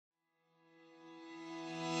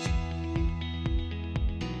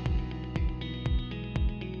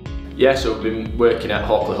Yeah, so we've been working at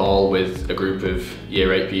Hawkley Hall with a group of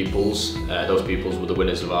Year 8 pupils. Those pupils were the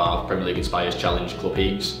winners of our Premier League Inspires Challenge Club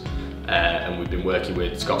Heats. And we've been working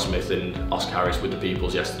with Scott Smith and Oscar Harris with the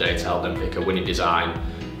pupils yesterday to help them pick a winning design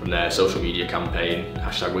from their social media campaign,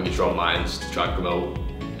 #WiganStrongMinds, to try and promote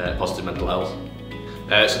positive mental health.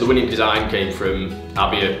 So the winning design came from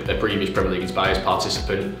Abby, a previous Premier League Inspires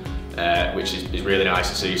participant, which is really nice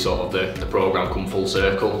to see sort of the programme come full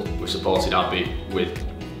circle. We've supported Abby with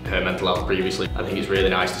her mental health previously. I think it's really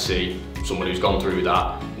nice to see someone who's gone through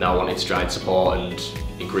that now wanting to try and support and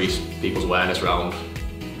increase people's awareness around,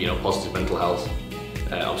 positive mental health.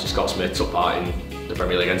 Obviously Scott Smith took part in the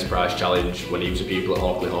Premier League Enterprise Challenge when he was a pupil at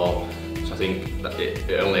Hawkley Hall. So I think that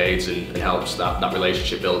it only aids and helps that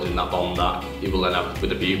relationship building, that bond that he will then have with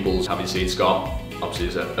the pupils. Having seen Scott, obviously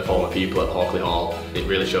as a former pupil at Hawkley Hall, it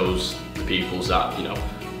really shows the pupils that,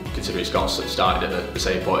 considering Scott's started at the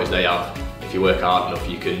same point as they have, if you work hard enough,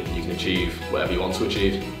 you can achieve whatever you want to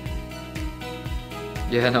achieve.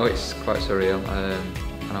 Yeah, no, it's quite surreal.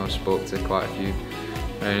 I know I spoke to quite a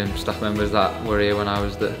few staff members that were here when I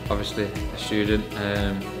was obviously a student.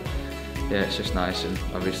 Yeah, it's just nice, and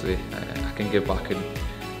obviously I can give back, and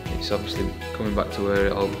it's obviously coming back to where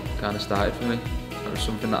it all kind of started for me. It was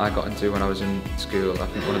something that I got into when I was in school. I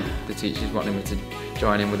think one of the teachers wanted me to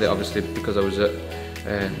join in with it, obviously because I was at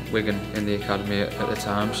Wigan in the academy at the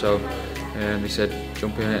time. So he said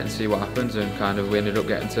jump in it and see what happens, and kind of we ended up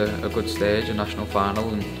getting to a good stage, a national final,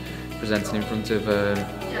 and presenting in front of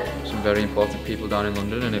some very important people down in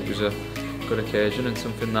London, and it was a good occasion and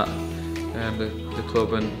something that the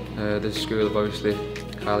club and the school have obviously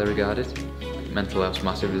highly regarded. Mental health's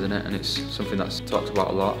massive, isn't it? And it's something that's talked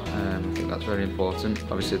about a lot. I think that's very important.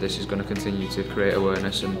 Obviously this is going to continue to create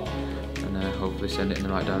awareness and hopefully send it in the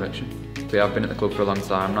right direction. I've been at the club for a long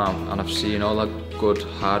time now, and I've seen all that good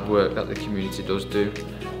hard work that the community does do,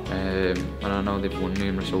 and I know they've won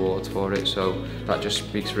numerous awards for it, so that just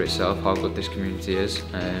speaks for itself how good this community is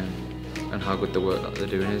and how good the work that they're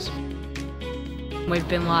doing is. We've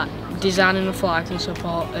been designing the flag to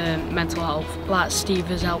support mental health. Steve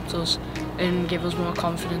has helped us and give us more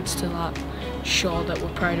confidence to show that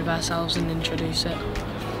we're proud of ourselves and introduce it.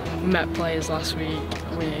 We met players last week,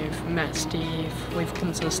 we've met Steve, we've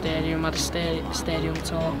come to the stadium, had a stadium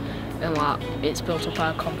tour, and it's built up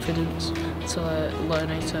our confidence to learn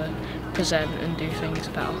how to present and do things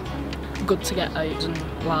better. Good to get out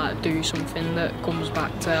and do something that comes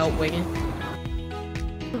back to help Wigan.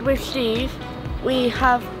 With Steve, we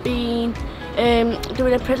have been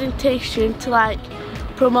doing a presentation to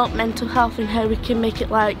promote mental health and how we can make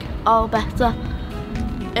it all better.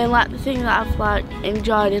 And the thing that I've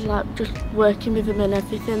enjoyed is just working with them and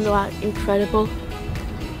everything. They're incredible.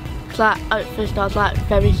 Cause at first I was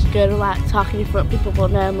very scared of talking in front of people,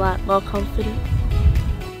 but now I'm more confident.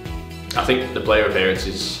 I think the player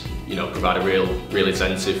appearances, provide a real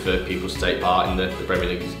incentive for people to take part in the Premier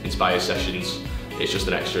League Inspires sessions. It's just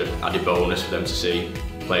an extra added bonus for them to see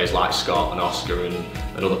players like Scott and Oscar and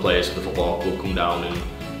other players for the football club come down and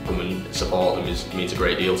come and support them. Means a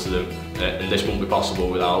great deal to them, and this wouldn't be possible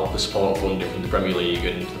without the support and funding from the Premier League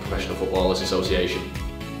and the Professional Footballers Association.